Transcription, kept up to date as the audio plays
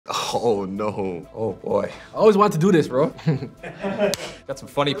Oh no. Oh boy. I always wanted to do this, bro. Got some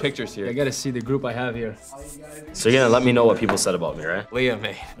funny pictures here. I gotta see the group I have here. So you're gonna let me know what people said about me, right? Liam,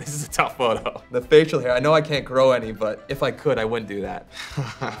 mate, this is a tough photo. The facial hair, I know I can't grow any, but if I could, I wouldn't do that.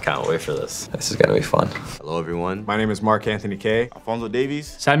 Can't wait for this. This is gonna be fun. Hello everyone. My name is Mark Anthony K. Alfonso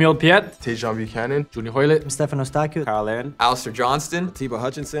Davies. Samuel Piet, Tejan Buchanan. Junior Hoylett, Stefano Stacchio. Kyle Ann. Alistair Johnston. Tiba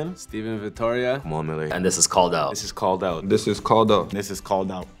Hutchinson. Steven Vittoria. Kamal Miller. And this is called out. This is called out. This is called out. This is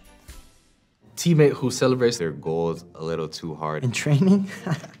called out. teammate who celebrates Their goals a little too hard. In training?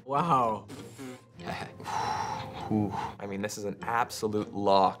 Wow. I mean, this is an absolute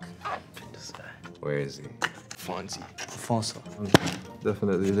lock. Where is he? Fonzie. Alfonso.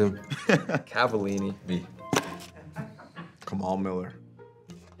 Definitely him. Cavallini. Me. Kamal Miller.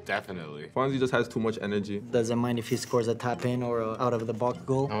 Definitely. Fonzie just has too much energy. Doesn't mind if he scores a tap in or a out of the box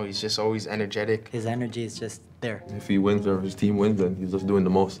goal. Oh, he's just always energetic. His energy is just there. If he wins or his team wins, then he's just doing the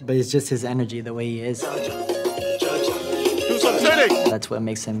most. But it's just his energy, the way he is. That's what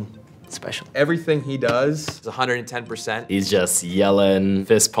makes him special. Everything he does is 110%. He's just yelling,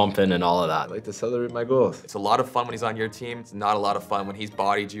 fist pumping, and all of I that. like to celebrate my goals. It's a lot of fun when he's on your team. It's not a lot of fun when he's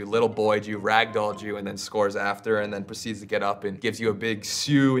bodied you, little boyed you, ragdolled you, and then scores after, and then proceeds to get up and gives you a big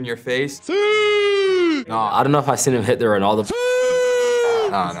sue in your face. No, I don't know if I've seen him hit the Ronaldo.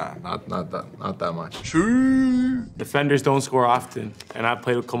 Nah, not that much. Defenders don't score often, and I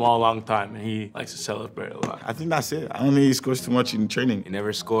played with Kamal a long time, and he likes to celebrate a lot. I think that's it. I don't think he scores too much in training. He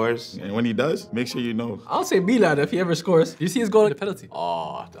never scores. And when he does, make sure you know. I'll say Milan if he ever scores. You see his goal in the penalty?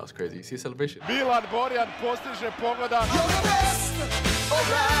 Oh, that was crazy. You see his celebration? Milan Borjan postiže pogodak.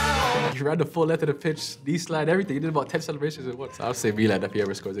 You ran the full length of the pitch, D-slide, everything. You did about 10 celebrations at once. I'll say Milan if he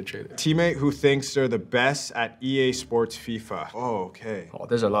ever scores in training. Teammate who thinks they're the best at EA Sports FIFA. Oh, okay. Oh,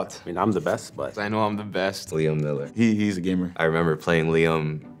 there's a lot. I mean, I'm the best, but I know I'm the best. Liam Miller. He's a gamer. I remember playing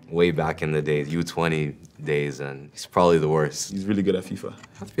Liam way back in the days, U20 days, and he's probably the worst. He's really good at FIFA.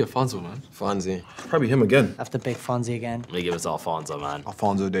 Have to be Alfonso, man. Fonzie. Probably him again. Have to pick Fonzie again. Let me give it to Alfonso, man.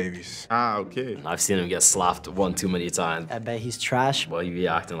 Alfonso Davies. Ah, okay. I've seen him get slapped one too many times. I bet he's trash. Well, he be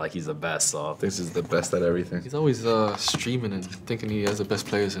acting like he's the best, so. This is the best at everything. He's always streaming and thinking he has the best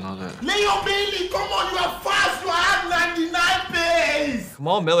players and all that. Leo Bailey, come on, you are fast, you have 99 pace!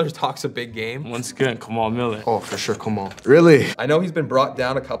 Kamal Miller talks a big game. once again, Kamal Miller. Oh, for sure, Kamal. Really? I know he's been brought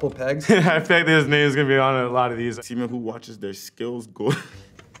down a couple pegs. I think his name is gonna be on a lot of these. Teammate who watches their skills go.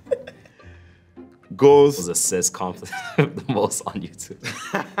 Goals. Was assists compliment the most on YouTube.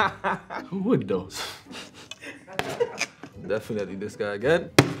 Who would though? Definitely this guy again.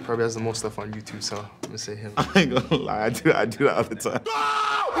 Probably has the most stuff on YouTube, so I'm gonna say him. I ain't gonna lie, I do that all the time.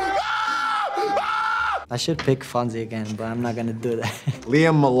 I should pick Fonzie again, but I'm not gonna do that.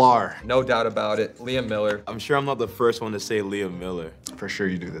 Liam Millar. No doubt about it. Liam Miller. I'm sure I'm not the first one to say Liam Miller. For sure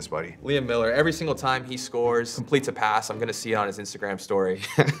you do this, buddy. Liam Miller, every single time he scores, completes a pass, I'm gonna see it on his Instagram story.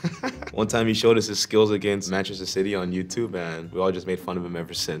 One time he showed us his skills against Manchester City on YouTube, and we all just made fun of him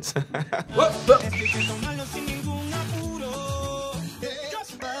ever since. Have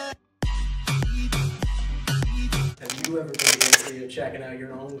you ever been guilty of checking out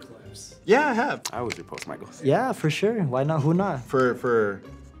your own clips? Yeah, I have. I always repost my goals. Yeah, for sure. Why not? Who not? For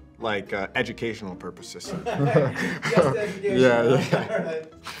like educational purposes. Yeah.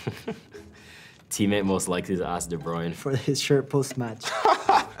 Teammate most likely to ask De Bruyne. For his shirt post-match.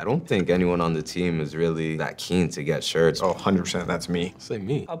 I don't think anyone on the team is really that keen to get shirts. Oh, 100% that's me. Say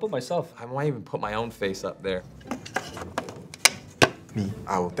me. I'll put myself. I might even put my own face up there. Me.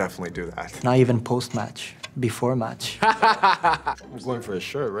 I will definitely do that. Not even post-match. Before match. I'm going for a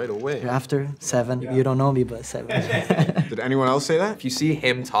shirt right away. After 7. You don't know me, but 7. Did anyone else say that? If you see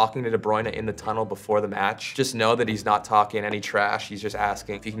him talking to De Bruyne in the tunnel before the match, just know that he's not talking any trash. He's just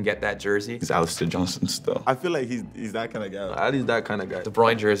asking if he can get that jersey. He's Alistair Johnson still. I feel like he's that kind of guy. He's that kind of guy. De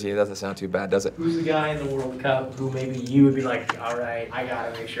Bruyne jersey, it doesn't sound too bad, does it? Who's the guy in the World Cup who maybe you would be like, all right, I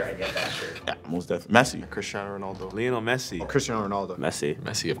gotta make sure I get that shirt? Yeah, most definitely. Messi. Cristiano Ronaldo. Lionel Messi. Cristiano Ronaldo. Messi.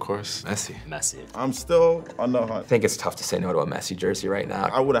 Messi, of course. Messi. Messi. I'm still on the hunt. I think it's tough to say no to a Messi jersey right now.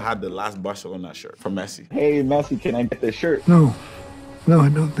 I would have had the last Barcelona shirt from Messi. Hey, Messi, can I get this shirt? No, I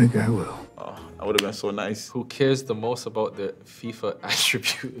don't think I will. Oh, that would have been so nice. Who cares the most about the FIFA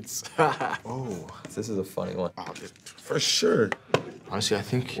attributes? Oh, this is a funny one. Oh, for sure. Honestly, I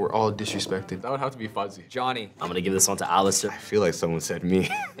think we're all disrespected. That would have to be Fonzie. Johnny. I'm gonna give this one to Alistair. I feel like someone said me.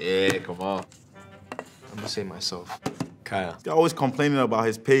 Yeah, come on. I'm gonna say myself. Kyle. He's always complaining about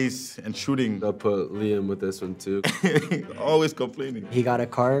his pace and shooting. I'll put Liam with this one too. Always complaining. He got a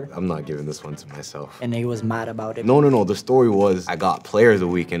card I'm not giving this one to myself. and he was mad about it. No. The story was I got Player of the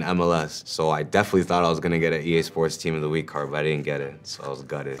Week in MLS, so I definitely thought I was gonna get an EA Sports Team of the Week card, but I didn't get it, so I was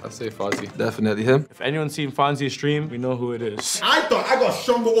gutted. I'll say Fozzie. Definitely him. If anyone's seen Fonzie stream, we know who it is. I thought I got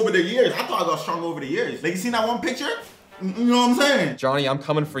stronger over the years. Like, you seen that one picture? You know what I'm saying? Johnny, I'm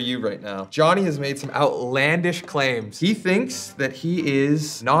coming for you right now. Johnny has made some outlandish claims. He thinks that he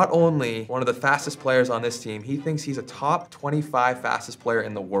is not only one of the fastest players on this team, he thinks he's a top 25 fastest player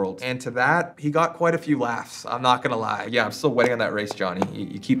in the world. And to that, he got quite a few laughs. I'm not gonna lie. Yeah, I'm still waiting on that race, Johnny.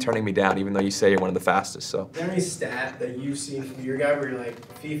 You keep turning me down, even though you say you're one of the fastest, so. Is there any stat that you've seen from your guy where you're like,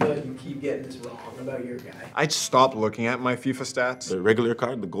 FIFA, you keep getting this wrong about your guy? I stopped looking at my FIFA stats. The regular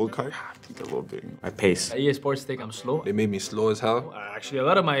card, the gold card, I think a little big. My pace. At EA Sports think I'm slow. They made me slow as hell. Actually, a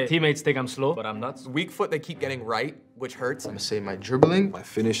lot of my teammates think I'm slow, but I'm not. Weak foot they keep getting right, which hurts. I'm gonna say my dribbling My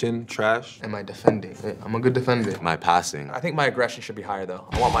finishing, trash. and my defending. Yeah, I'm a good defender. My passing. I think my aggression should be higher though.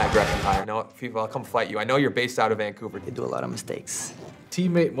 I want my aggression higher. You know what, FIFA, I'll come fight you. I know you're based out of Vancouver. They do a lot of mistakes.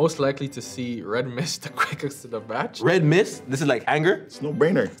 Teammate most likely to see red mist the quickest in the match. Red mist? This is like anger? It's no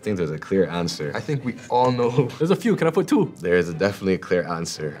brainer. I think there's a clear answer. I think we all know. There's a few. Can I put two? There's definitely a clear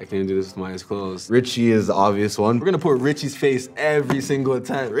answer. I can't do this with my eyes closed. Richie is the obvious one. We're gonna put Richie's face every single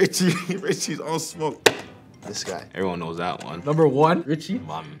time. Richie's on smoke. This guy. Everyone knows that one. Number one, Richie.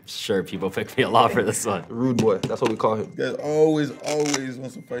 I'm sure people pick me a lot for this one. Rude boy. That's what we call him. Guys always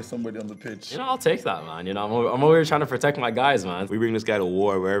wants to fight somebody on the pitch. You know, I'll take that, man. You know, I'm over here trying to protect my guys, man. We bring this guy to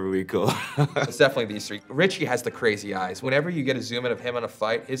war wherever we go. It's definitely these three. Richie has the crazy eyes. Whenever you get a zoom in of him on a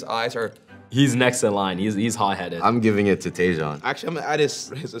fight, his eyes are... He's next in line. He's hot-headed. I'm giving it to Tejan. Actually, I'm gonna add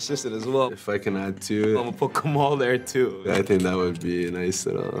his assistant as well. If I can add two, I'm gonna put Kamal there too. I think that would be a nice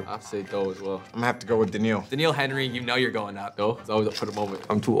little... I'll say Doe as well. I'm gonna have to go with Daniil. Daniil Henry, you know you're going up. Doe, it's always up for the moment.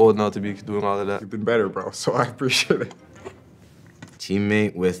 I'm too old now to be doing all of that. You've been better, bro, so I appreciate it.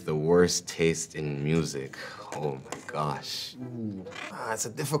 Teammate with the worst taste in music. Oh my gosh. It's a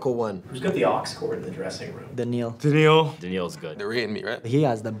difficult one. Who's got the aux cord in the dressing room? Daniil. Daniil's good. They're rating me, right? He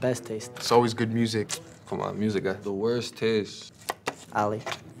has the best taste. It's always good music. Come on, music guy. The worst taste. Ali.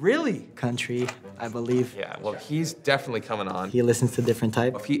 Really? Country, I believe. Yeah, well, he's definitely coming on. He listens to different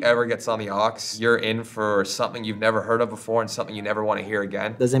type. If he ever gets on the aux, you're in for something you've never heard of before and something you never want to hear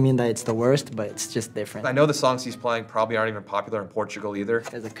again. Doesn't mean that it's the worst, but it's just different. I know the songs he's playing probably aren't even popular in Portugal either.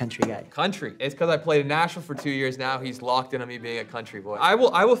 As a country guy. Country. It's because I played in Nashville for 2 years now. He's locked in on me being a country boy. I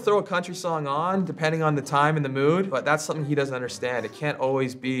will throw a country song on depending on the time and the mood, but that's something he doesn't understand. It can't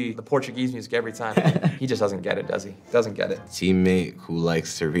always be the Portuguese music every time. He just doesn't get it, does he? Doesn't get it. Teammate who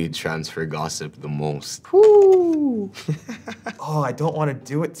likes to read transfer gossip the most. Woo! Oh, I don't want to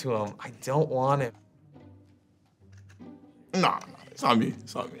do it to him. I don't want him. Nah, it's not me.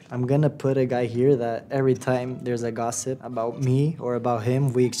 It's not me. I'm gonna put a guy here that every time there's a gossip about me or about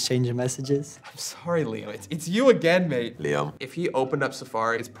him, we exchange messages. I'm sorry, Liam. It's you again, mate. Liam. If he opened up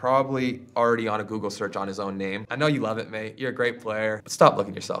Safari, it's probably already on a Google search on his own name. I know you love it, mate. You're a great player. But stop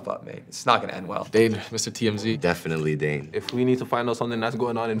looking yourself up, mate. It's not gonna end well. Dane, Mr. TMZ. Definitely Dane. If we need to find out something that's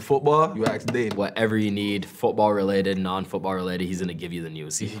going on in football, you ask Dane. Whatever you need, football related, non-football related, he's gonna give you the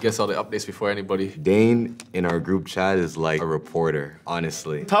news. He gets all the updates before anybody. Dane in our group chat is like a reporter,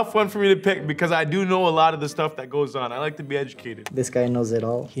 honestly. Tough one for me to pick because I do know a lot of the stuff that goes on. I like to be educated. This guy knows it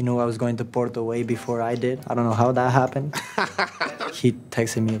all. He knew I was going to Porto way before I did. I don't know how that happened. He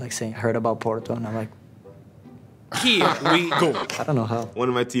texted me like saying, heard about Porto, and I'm like, Here we go. I don't know how. One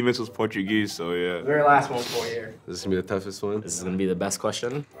of my teammates was Portuguese, so yeah. Very last one for you here. This is gonna be the toughest one. This is gonna be the best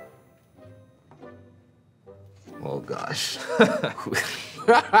question. Oh gosh.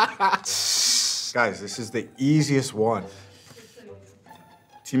 Guys, this is the easiest one.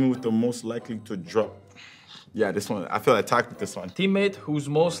 Teammate with the most likely to drop. Yeah, this one. I feel attacked with this one. Teammate who's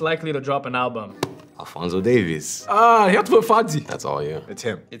most likely to drop an album. Alfonso Davies. Ah, you have to put Fozzie. That's all you. It's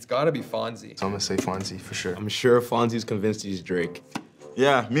him. It's gotta be Fonzie. So I'm gonna say Fonzie for sure. I'm sure Fonzie's convinced he's Drake.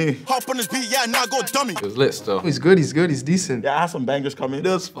 Yeah, me. Hop on this beat, yeah, now go dummy. It was lit still. He's good, he's decent. Yeah, I had some bangers coming. It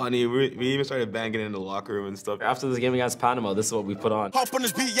was funny. We even started banging in the locker room and stuff. After this game against Panama, this is what we put on. Hop on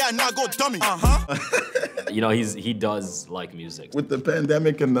this beat, yeah, now go dummy. You know, he does like music. With the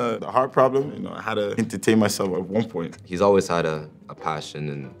pandemic and the heart problem, you know, I had to entertain myself at one point. He's always had a passion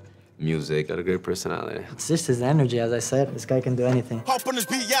in music. Got a great personality. It's just his energy, as I said. This guy can do anything. Hop on this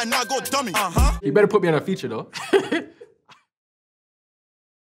beat, yeah, now go dummy. You better put me on a feature though.